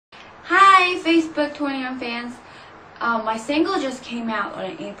Hi, Facebook 21 fans. My single just came out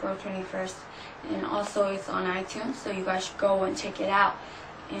on April 21st, and also it's on iTunes, so you guys should go and check it out.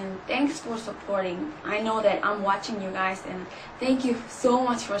 And thanks for supporting. I know that I'm watching you guys, and thank you so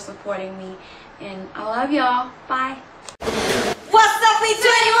much for supporting me. And I love y'all. Bye. What's up,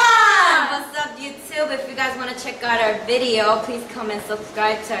 P21? What's up, YouTube? If you guys want to check out our video, please come and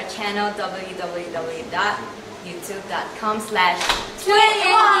subscribe to our channel, www.youtube.com/21.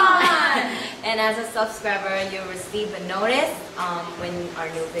 And as a subscriber, you'll receive a notice when our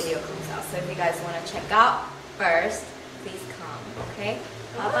new video comes out. So if you guys want to check out first, please come, okay?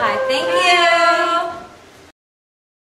 Bye-bye. Thank you.